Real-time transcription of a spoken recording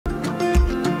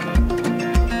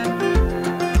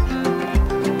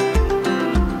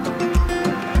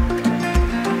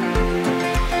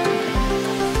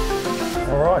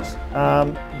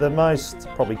the most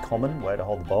probably common way to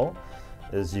hold the bowl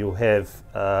is you'll have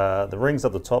the rings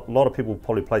at the top. A lot of people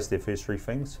probably place their first three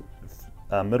fingers,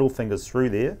 middle fingers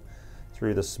through there,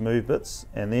 through the smooth bits,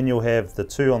 and then you'll have the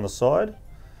two on the side.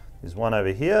 There's one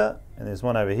over here and there's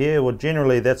one over here. Well,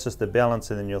 generally that's just the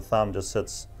balance, and then your thumb just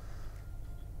sits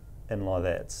in like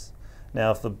that.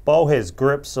 Now if the bowl has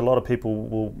grips, a lot of people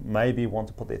will maybe want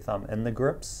to put their thumb in the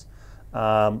grips.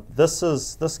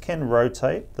 This can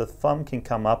rotate. The thumb can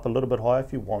come up a little bit higher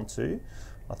if you want to.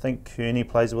 I think Kearney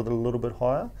plays with it a little bit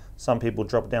higher. Some people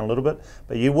drop it down a little bit,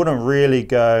 but you wouldn't really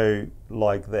go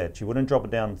like that. You wouldn't drop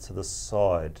it down to the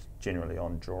side generally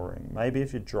on drawing. Maybe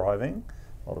if you're driving,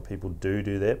 a lot of people do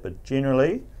that, but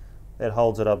generally that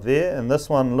holds it up there. And this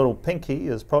one, little pinky,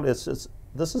 is probably, this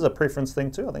is a preference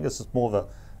thing too. I think this is more of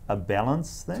a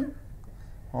balance thing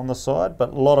on the side, but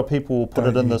a lot of people will put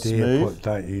it in the smooth.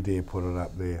 Don't you dare put it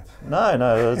up there.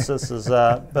 No, this is,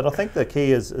 but I think the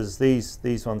key is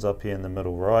these ones up here in the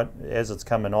middle, right? As it's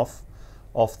coming off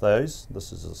those,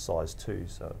 this is a size 2,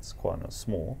 so it's quite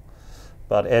small.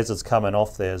 But as it's coming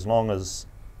off there, as long as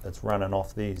it's running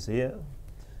off these here,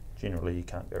 generally you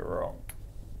can't go wrong.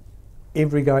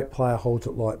 Every great player holds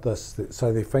it like this,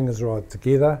 so their fingers are either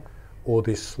together or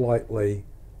they're slightly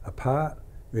apart,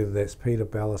 whether that's Peter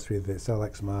Ballas, whether that's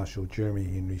Alex Marshall, Jeremy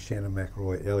Henry, Shannon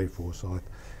McIlroy, Ellie Forsyth.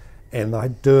 And they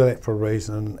do that for a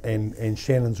reason, and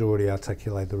Shannon's already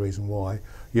articulated the reason why.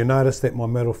 You notice that my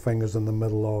middle finger's in the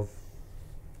middle of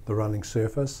the running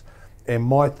surface, and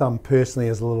my thumb personally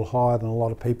is a little higher than a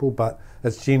lot of people, but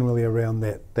it's generally around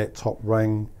that top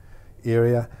ring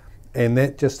area, and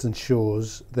that just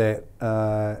ensures that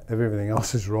if everything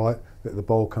else is right, that the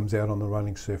ball comes out on the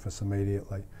running surface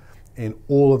immediately. And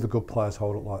all of the good players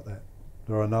hold it like that.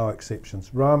 There are no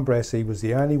exceptions. Rowan Brassey was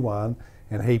the only one,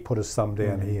 and he put his thumb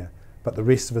down here, but the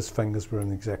rest of his fingers were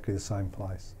in exactly the same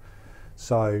place.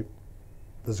 So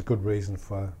there's a good reason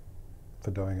for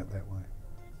doing it that way.